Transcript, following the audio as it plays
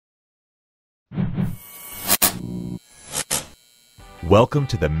Welcome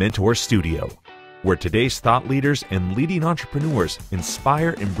to the Mentor Studio, where today's thought leaders and leading entrepreneurs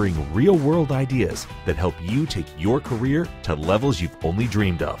inspire and bring real-world ideas that help you take your career to levels you've only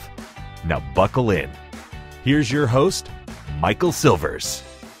dreamed of. Now buckle in. Here's your host, Michael Silvers.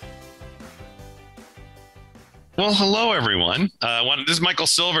 Well, hello, everyone. This is Michael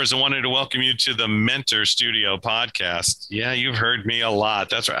Silvers. I wanted to welcome you to the Mentor Studio podcast. Yeah, you've heard me a lot.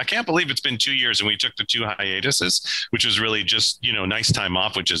 That's right. I can't believe it's been 2 years and we took the 2 hiatuses, which was really just, nice time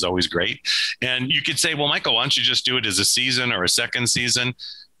off, which is always great. And you could say, well, Michael, why don't you just do it as a season or a second season?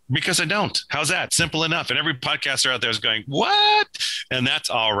 Because I don't. How's that? Simple enough. And every podcaster out there is going, what? And that's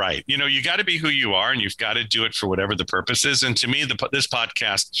all right. You got to be who you are and you've got to do it for whatever the purpose is. And to me, this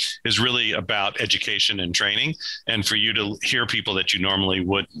podcast is really about education and training and for you to hear people that you normally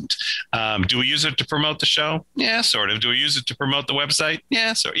wouldn't. Do we use it to promote the show? Yeah, sort of. Do we use it to promote the website?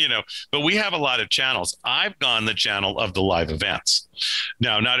 Yeah, so, but we have a lot of channels. I've gone the channel of the live events.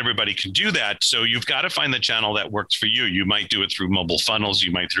 Now, not everybody can do that. So you've got to find the channel that works for you. You might do it through mobile funnels.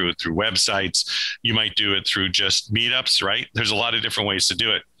 You might do it through websites. You might do it through just meetups, right? There's a lot of different ways to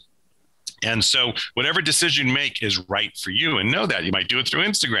do it. And so whatever decision you make is right for you. And know that you might do it through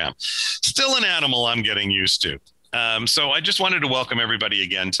Instagram. Still an animal I'm getting used to. So I just wanted to welcome everybody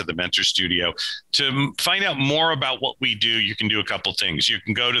again to the Mentor Studio. To find out more about what we do, you can do a couple things. You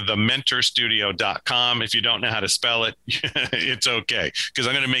can go to thementorstudio.com. If you don't know how to spell it, it's okay, because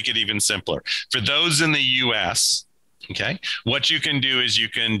I'm going to make it even simpler. For those in the US, okay, what you can do is you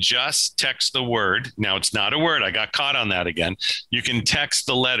can just text the word. Now, it's not a word. I got caught on that again. You can text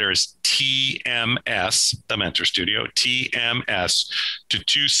the letters TMS, the Mentor Studio, TMS to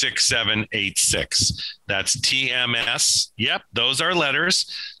 26786. That's TMS. Yep, those are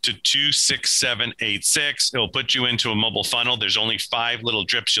letters to 26786. It'll put you into a mobile funnel. There's only 5 little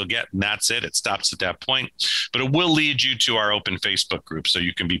drips you'll get, and that's it. It stops at that point. But it will lead you to our open Facebook group, so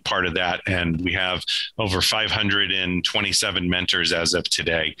you can be part of that. And we have over 527 mentors as of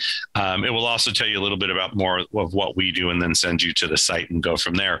today. It will also tell you a little bit about more of what we do and then send you to the site and go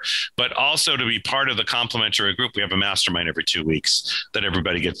from there. But also to be part of the complimentary group, we have a mastermind every 2 weeks that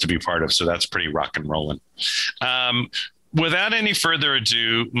everybody gets to be part of. So that's pretty rock and rolling. Without any further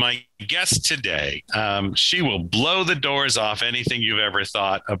ado, my guest today, she will blow the doors off anything you've ever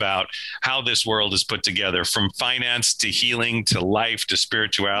thought about how this world is put together, from finance to healing to life to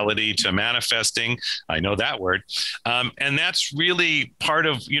spirituality to manifesting. I know that word. And that's really part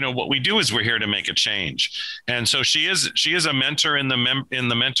of, what we do is we're here to make a change. And so she is a mentor in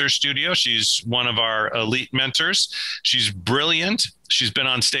the Mentor Studio. She's one of our elite mentors. She's brilliant. She's been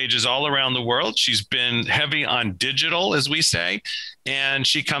on stages all around the world. She's been heavy on digital, as we say, and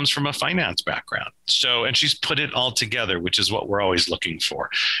she comes from a finance background. And she's put it all together, which is what we're always looking for.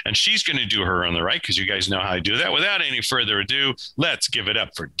 And she's going to do her on the right, because you guys know how I do that. Without any further ado, let's give it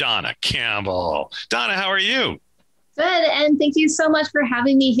up for Dawna Campbell. Dawna, how are you? Good. And thank you so much for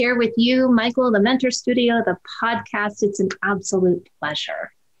having me here with you, Michael, the Mentor Studio, the podcast. It's an absolute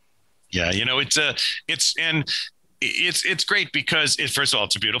pleasure. Yeah, it's great because first of all,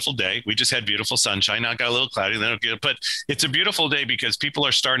 it's a beautiful day. We just had beautiful sunshine. Now it got a little cloudy, but it's a beautiful day because people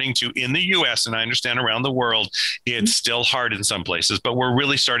are starting to, in the US, and I understand around the world, it's still hard in some places, but we're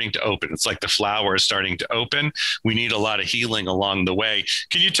really starting to open. It's like the flower is starting to open. We need a lot of healing along the way.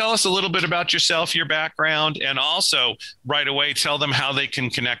 Can you tell us a little bit about yourself, your background, and also right away tell them how they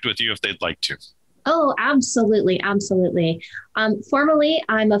can connect with you if they'd like to? Oh, absolutely. Absolutely. Formerly,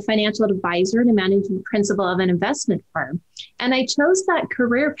 I'm a financial advisor and a managing principal of an investment firm. And I chose that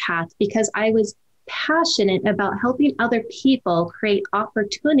career path because I was passionate about helping other people create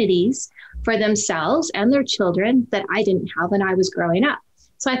opportunities for themselves and their children that I didn't have when I was growing up.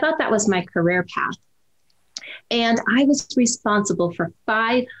 So I thought that was my career path. And I was responsible for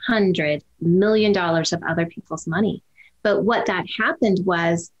 $500 million of other people's money. But what that happened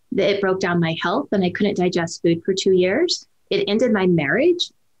was it broke down my health and I couldn't digest food for 2 years. It ended my marriage.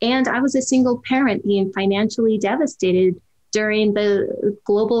 And I was a single parent being financially devastated during the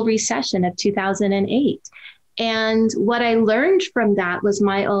global recession of 2008. And what I learned from that was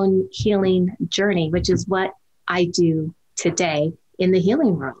my own healing journey, which is what I do today in the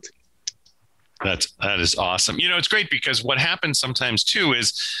healing world. That is awesome. It's great because what happens sometimes too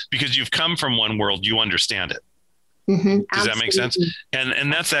is because you've come from one world, you understand it. Mm-hmm, Does that make sense?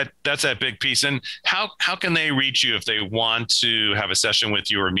 And that's that big piece. And how can they reach you if they want to have a session with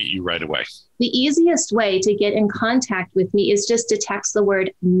you or meet you right away? The easiest way to get in contact with me is just to text the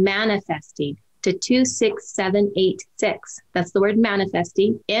word manifesting to 26786. That's the word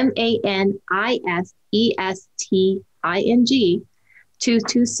manifesting, MANIFESTING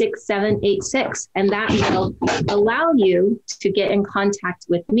 226-786. And that will allow you to get in contact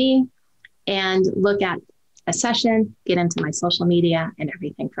with me and look at a session, get into my social media and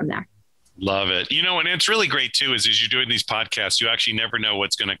everything from there. Love it. And it's really great too, is as you're doing these podcasts, you actually never know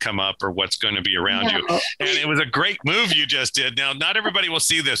what's going to come up or what's going to be around you. And it was a great move you just did. Now, not everybody will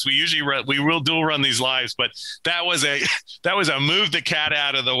see this. We will dual run these lives, but that was a move the cat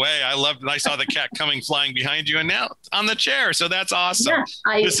out of the way. I loved it. I saw the cat coming flying behind you and now on the chair. So that's awesome. Yeah,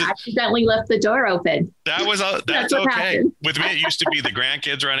 I accidentally left the door open. That's okay. Happened. With me, it used to be the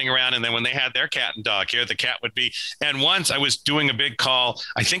grandkids running around. And then when they had their cat and dog here, the cat would be. And once I was doing a big call,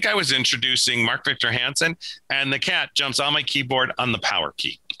 I think I was introducing Mark Victor Hansen, and the cat jumps on my keyboard on the power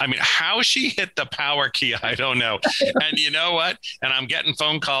key. I mean, how she hit the power key, I don't know. And you know what? And I'm getting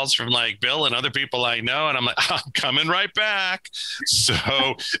phone calls from like Bill and other people I know. And I'm like, I'm coming right back. So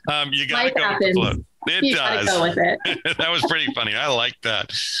you got to go with the flow. It does. Go with it. That was pretty funny. I like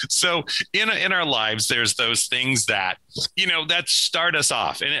that. So in our lives, there's those things that, that start us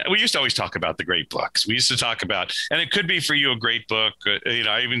off. And we used to always talk about the great books. We used to talk about, and it could be for you a great book.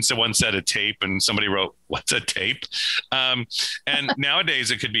 I even once said a tape and somebody wrote, what's a tape? And nowadays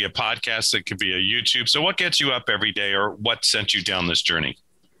it could be a podcast. It could be a YouTube. So what gets you up every day or what sent you down this journey?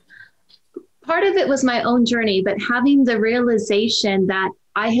 Part of it was my own journey, but having the realization that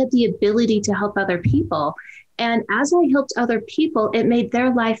I had the ability to help other people. And as I helped other people, it made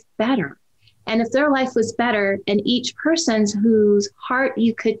their life better. And if their life was better and each person's whose heart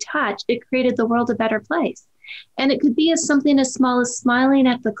you could touch, it created the world a better place. And it could be something as small as smiling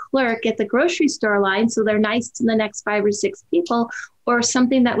at the clerk at the grocery store line so they're nice to the next 5 or 6 people, or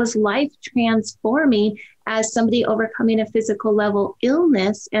something that was life transforming as somebody overcoming a physical level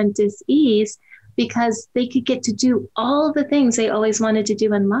illness and disease, because they could get to do all the things they always wanted to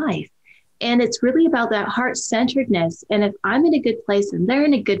do in life. And it's really about that heart-centeredness. And if I'm in a good place and they're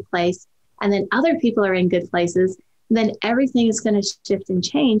in a good place, and then other people are in good places, then everything is going to shift and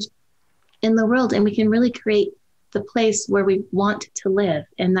change in the world. And we can really create the place where we want to live,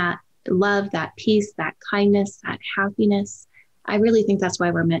 and that love, that peace, that kindness, that happiness. I really think that's why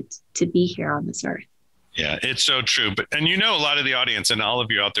we're meant to be here on this earth. Yeah, it's so true. And a lot of the audience and all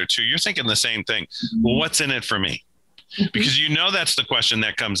of you out there too, you're thinking the same thing. Mm-hmm. Well, what's in it for me? Mm-hmm. Because that's the question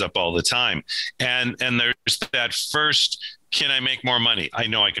that comes up all the time. And there's that first, can I make more money? I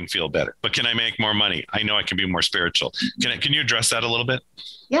know I can feel better. But can I make more money? I know I can be more spiritual. Can you address that a little bit?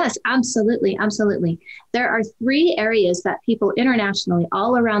 Yes, absolutely. Absolutely. There are 3 areas that people internationally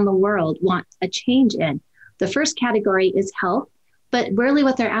all around the world want a change in. The first category is health, but really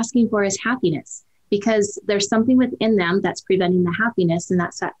what they're asking for is happiness, because there's something within them that's preventing the happiness, and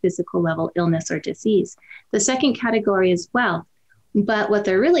that's that physical level illness or disease. The second category is wealth, but what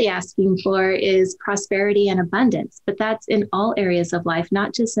they're really asking for is prosperity and abundance, but that's in all areas of life,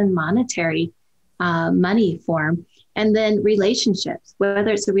 not just in monetary money form. And then relationships, whether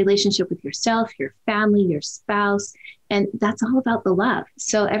it's a relationship with yourself, your family, your spouse, and that's all about the love.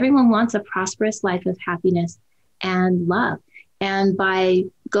 So everyone wants a prosperous life of happiness and love. And by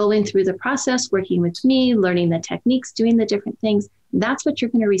going through the process, working with me, learning the techniques, doing the different things, that's what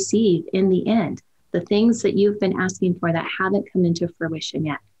you're going to receive in the end. The things that you've been asking for that haven't come into fruition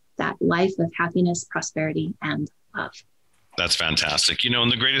yet, that life of happiness, prosperity, and love. That's fantastic.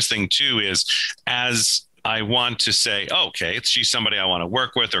 And the greatest thing too is, as I want to say, okay, she's somebody I want to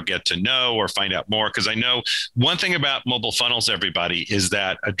work with or get to know or find out more. Because I know one thing about mobile funnels, everybody, is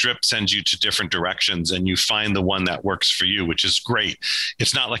that a drip sends you to different directions and you find the one that works for you, which is great.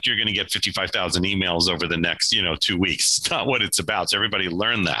 It's not like you're going to get 55,000 emails over the next, 2 weeks. It's not what it's about. So everybody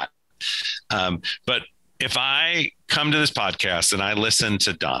learn that. But if I come to this podcast and I listen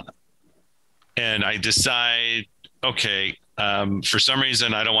to Dawna and I decide, okay, for some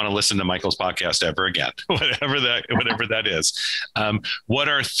reason, I don't want to listen to Michael's podcast ever again, whatever that is. What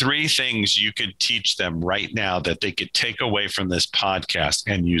are 3 things you could teach them right now that they could take away from this podcast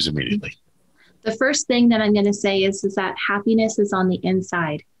and use immediately? The first thing that I'm going to say is that happiness is on the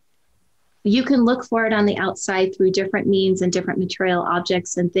inside. You can look for it on the outside through different means and different material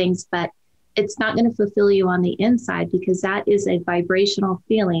objects and things, but it's not going to fulfill you on the inside, because that is a vibrational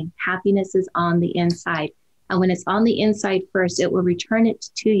feeling. Happiness is on the inside. And when it's on the inside first, it will return it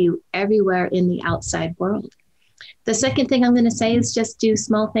to you everywhere in the outside world. The second thing I'm going to say is just do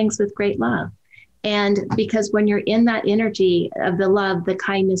small things with great love. And because when you're in that energy of the love, the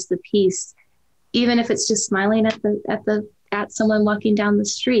kindness, the peace, even if it's just smiling at someone walking down the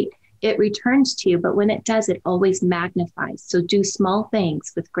street, it returns to you. But when it does, it always magnifies. So do small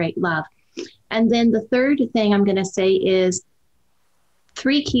things with great love. And then the third thing I'm going to say is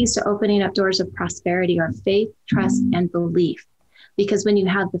 3 keys to opening up doors of prosperity are faith, trust, and belief. Because when you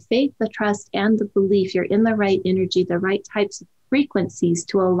have the faith, the trust, and the belief, you're in the right energy, the right types of frequencies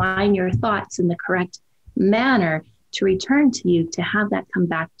to align your thoughts in the correct manner to return to you, to have that come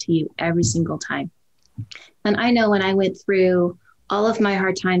back to you every single time. And I know when I went through all of my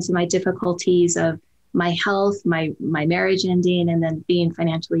hard times and my difficulties of my health, my marriage ending, and then being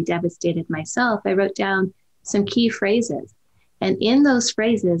financially devastated myself, I wrote down some key phrases. And in those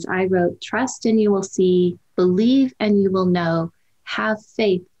phrases, I wrote, trust and you will see, believe and you will know, have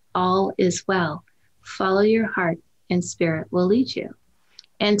faith, all is well, follow your heart and spirit will lead you.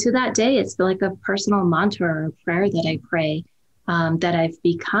 And to that day, it's like a personal mantra or a prayer that I pray that I've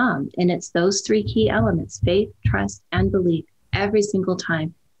become. And it's those three key elements, faith, trust, and belief, every single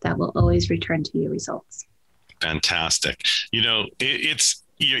time, that will always return to you results. Fantastic. You know,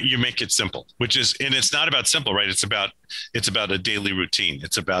 you make it simple, which is, and it's not about simple, right? It's about a daily routine.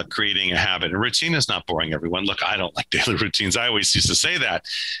 It's about creating a habit. A routine is not boring, everyone. Look, I don't like daily routines. I always used to say that.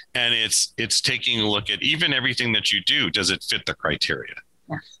 And it's taking a look at even everything that you do. Does it fit the criteria?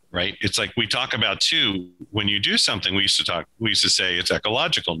 Yeah. Right. It's like we talk about too, when you do something, we used to say it's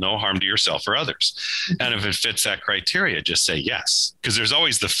ecological, no harm to yourself or others. Mm-hmm. And if it fits that criteria, just say yes. Because there's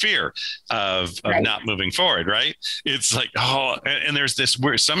always the fear of not moving forward. Right. It's like, oh, and there's this,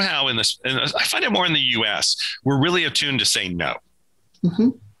 we're somehow in this, and I find it more in the US, we're really attuned to say no. Mm-hmm.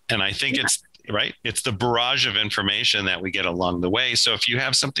 And I think it's right. It's the barrage of information that we get along the way. So if you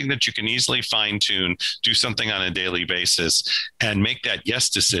have something that you can easily fine tune, do something on a daily basis and make that yes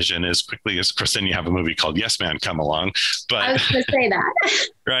decision as quickly as, of course, then you have a movie called Yes Man come along. But I was going to say that.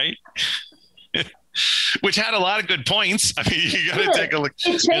 Right. Which had a lot of good points. I mean, you got to take a look.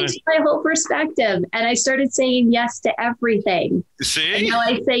 It changed my whole perspective. And I started saying yes to everything. See? And now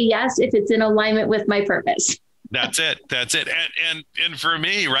I say yes if it's in alignment with my purpose. That's it. And for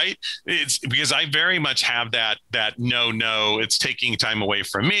me, right, it's because I very much have that no, it's taking time away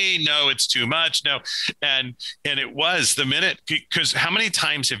from me. No, it's too much. No. And it was the minute, because how many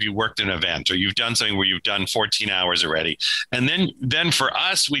times have you worked an event or you've done something where you've done 14 hours already? And then for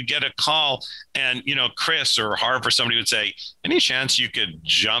us, we'd get a call and, you know, Chris or Harv or somebody would say, any chance you could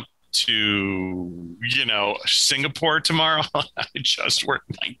jump to, you know, Singapore tomorrow? I just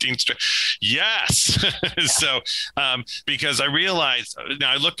worked 19 straight. Yes. So, because I realized, now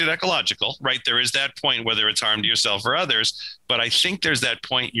I looked at ecological, right? There is that point, whether it's harm to yourself or others, but I think there's that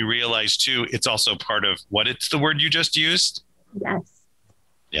point you realize too, it's also part of what it's the word you just used. Yes.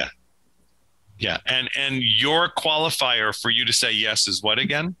 Yeah. Yeah. And your qualifier for you to say yes is what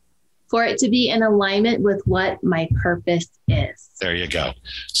again? For it to be in alignment with what my purpose is. There you go.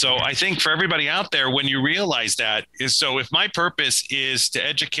 So I think for everybody out there, when you realize that is, so if my purpose is to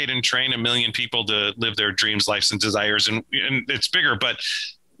educate and train 1 million people to live their dreams, lives, and desires, and it's bigger, but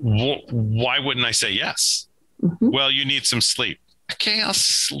why wouldn't I say yes? Mm-hmm. Well, you need some sleep. Okay, I'll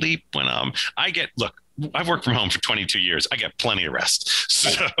sleep when look, I've worked from home for 22 years. I get plenty of rest.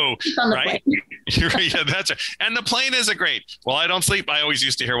 So, right? Yeah, that's right. And the plane isn't great. Well, I don't sleep. I always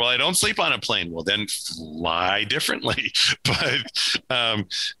used to hear, well, I don't sleep on a plane. Well, then fly differently. But,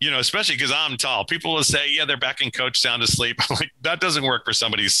 you know, especially because I'm tall, people will say, yeah, they're back in coach sound asleep. I'm like, that doesn't work for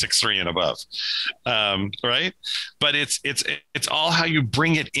somebody who's 6'3" and above. Right. But it's all how you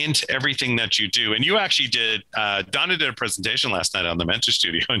bring it into everything that you do. And you actually did, Dawna did a presentation last night on the Mentor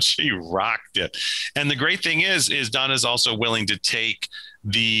Studio and she rocked it. And the great thing is Dawna's also willing to take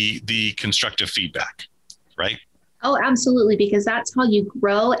the constructive feedback, right? Oh, absolutely. Because that's how you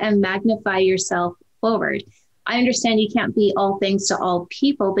grow and magnify yourself forward. I understand you can't be all things to all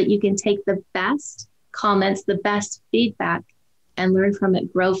people, but you can take the best comments, the best feedback and learn from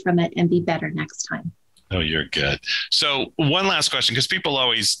it, grow from it, and be better next time. Oh, you're good. So one last question, because people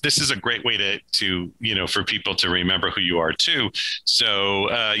always, this is a great way to, you know, for people to remember who you are too.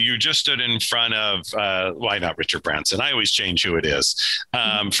 So you just stood in front of, why not Richard Branson? I always change who it is.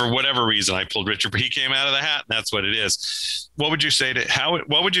 For whatever reason, I pulled Richard, but he came out of the hat and that's what it is. What would you say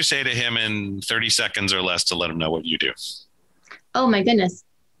to him in 30 seconds or less to let him know what you do? Oh my goodness.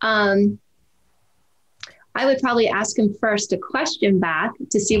 I would probably ask him first a question back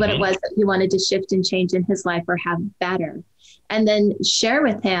to see what it was that he wanted to shift and change in his life or have better. And then share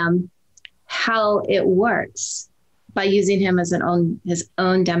with him how it works by using him as his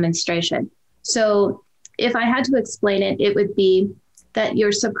own demonstration. So if I had to explain it, it would be that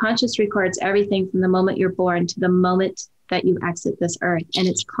your subconscious records everything from the moment you're born to the moment that you exit this earth. And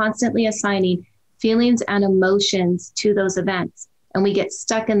it's constantly assigning feelings and emotions to those events. And we get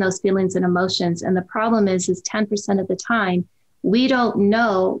stuck in those feelings and emotions. And the problem is 10% of the time, we don't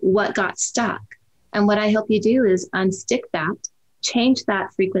know what got stuck. And what I help you do is unstick that, change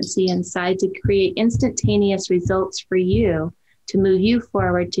that frequency inside to create instantaneous results for you to move you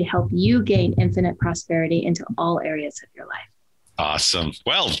forward, to help you gain infinite prosperity into all areas of your life. Awesome.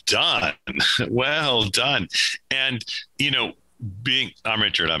 Well done. Well done. And, I'm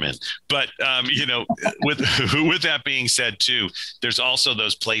Richard, I'm in. But, with that being said, too, there's also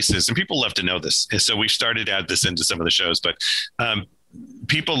those places, and people love to know this. And so we've started to add this into some of the shows, but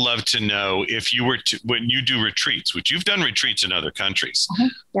people love to know if you were when you do retreats, which you've done retreats in other countries,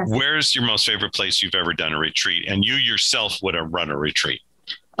 yes. Where's your most favorite place you've ever done a retreat? And you yourself would have run a retreat.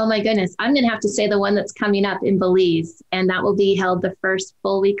 Oh my goodness. I'm going to have to say the one that's coming up in Belize, and that will be held the first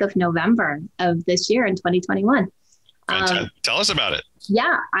full week of November of this year in 2021. Tell us about it.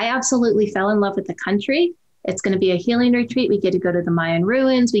 Yeah, I absolutely fell in love with the country. It's going to be a healing retreat. We get to go to the Mayan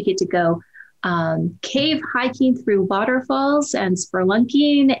ruins. We get to go cave hiking through waterfalls and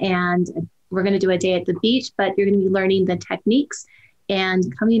spelunking, and we're going to do a day at the beach, but you're going to be learning the techniques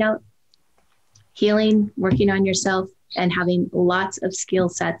and coming out healing, working on yourself, and having lots of skill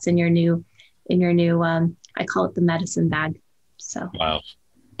sets in your new I call it the medicine bag. So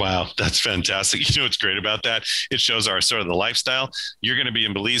Wow, that's fantastic. You know what's great about that? It shows our sort of the lifestyle. You're going to be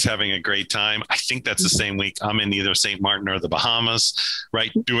in Belize having a great time. I think that's the same week I'm in either St. Martin or the Bahamas,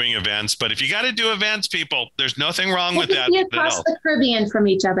 right? Doing events. But if you got to do events, people, there's nothing wrong with that. Across the Caribbean from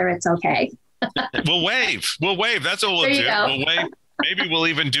each other, it's okay. We'll wave. That's what we'll do. We'll wave. Maybe we'll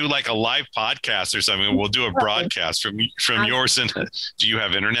even do like a live podcast or something. We'll do a broadcast from yours. And do you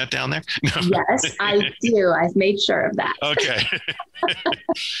have internet down there? No. Yes, I do. I've made sure of that. Okay.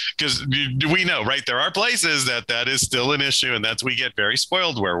 Because we know, right? There are places that is still an issue, and we get very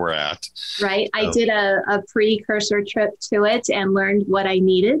spoiled where we're at. Right. So. I did a precursor trip to it and learned what I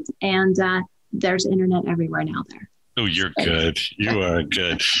needed. And there's internet everywhere now there. Oh, you're good. You are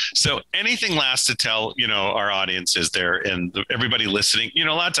good. So anything last to tell, our audiences there and everybody listening, a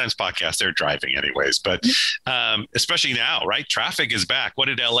lot of times podcasts, they're driving anyways, but especially now, right? Traffic is back. What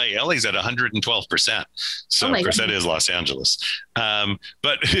did LA? LA's at 112%. So of course that is Los Angeles.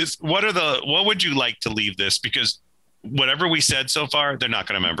 But what would you like to leave this? Because whatever we said so far, they're not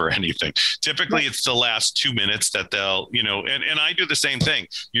going to remember anything. Typically, it's the last 2 minutes that they'll, and I do the same thing.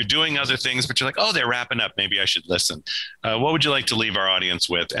 You're doing other things, but you're like, oh, they're wrapping up. Maybe I should listen. What would you like to leave our audience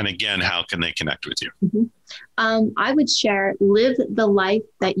with? And again, how can they connect with you? Mm-hmm. I would share, live the life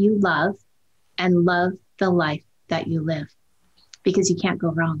that you love and love the life that you live, because you can't go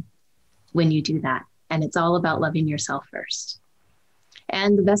wrong when you do that. And it's all about loving yourself first.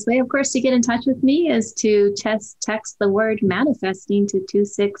 And the best way, of course, to get in touch with me is to text the word manifesting to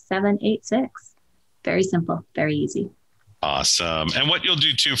 26786. Very simple, very easy. Awesome. And what you'll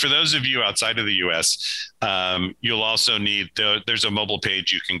do too, for those of you outside of the US, you'll also need, there's a mobile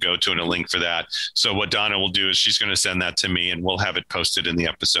page you can go to and a link for that. So what Dawna will do is she's going to send that to me and we'll have it posted in the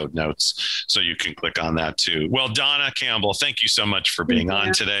episode notes. So you can click on that too. Well, Dawna Campbell, thank you so much for being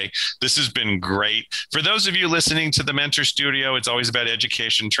on today. This has been great. For those of you listening to the Mentor Studio, it's always about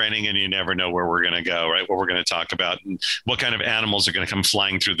education, training, and you never know where we're going to go, right? What we're going to talk about and what kind of animals are going to come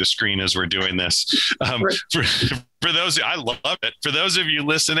flying through the screen as we're doing this. For those, I love it. For those of you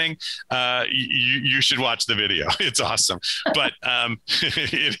listening, you should watch the video. It's awesome. But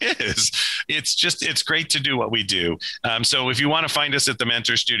it is. It's great to do what we do. So if you want to find us at the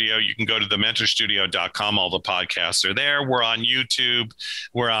Mentor Studio, you can go to thementorstudio.com. All the podcasts are there. We're on YouTube.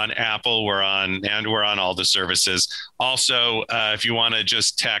 We're on Apple. We're on all the services. Also, if you want to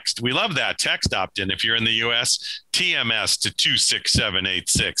just text, we love that. Text opt-in. If you're in the US, TMS to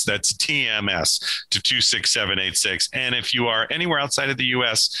 26786. That's TMS to 26786. And if you are anywhere outside of the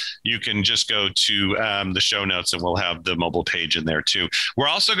US, you can just go to the show notes and we'll have the mobile page in there too. We're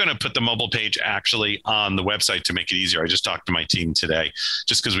also going to put the mobile page actually on the website to make it easier. I just talked to my team today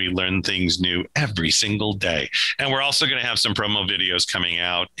just because we learn things new every single day. And we're also going to have some promo videos coming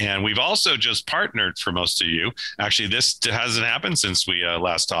out. And we've also just partnered, for most of you. Actually, this hasn't happened since we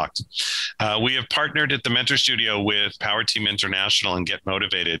last talked. We have partnered at the Mentor Studio with Power Team International and Get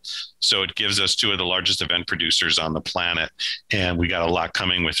Motivated. So it gives us two of the largest event producers on the planet. And we got a lot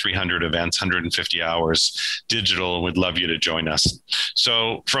coming with 300 events, 150 hours digital. We'd love you to join us.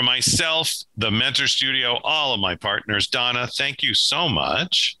 So for myself, the Mentor Studio, all of my partners, Dawna, thank you so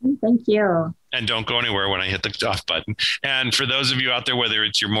much. Thank you. And don't go anywhere when I hit the off button. And for those of you out there, whether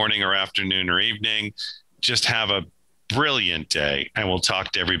it's your morning or afternoon or evening, just have a brilliant day. And we'll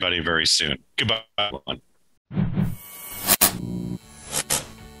talk to everybody very soon. Goodbye, everyone.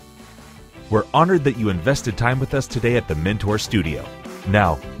 We're honored that you invested time with us today at the Mentor Studio.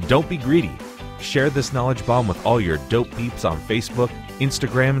 Now, don't be greedy. Share this knowledge bomb with all your dope peeps on Facebook,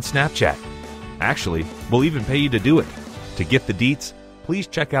 Instagram, and Snapchat. Actually, we'll even pay you to do it. To get the deets, please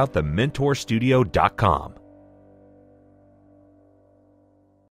check out thementorstudio.com.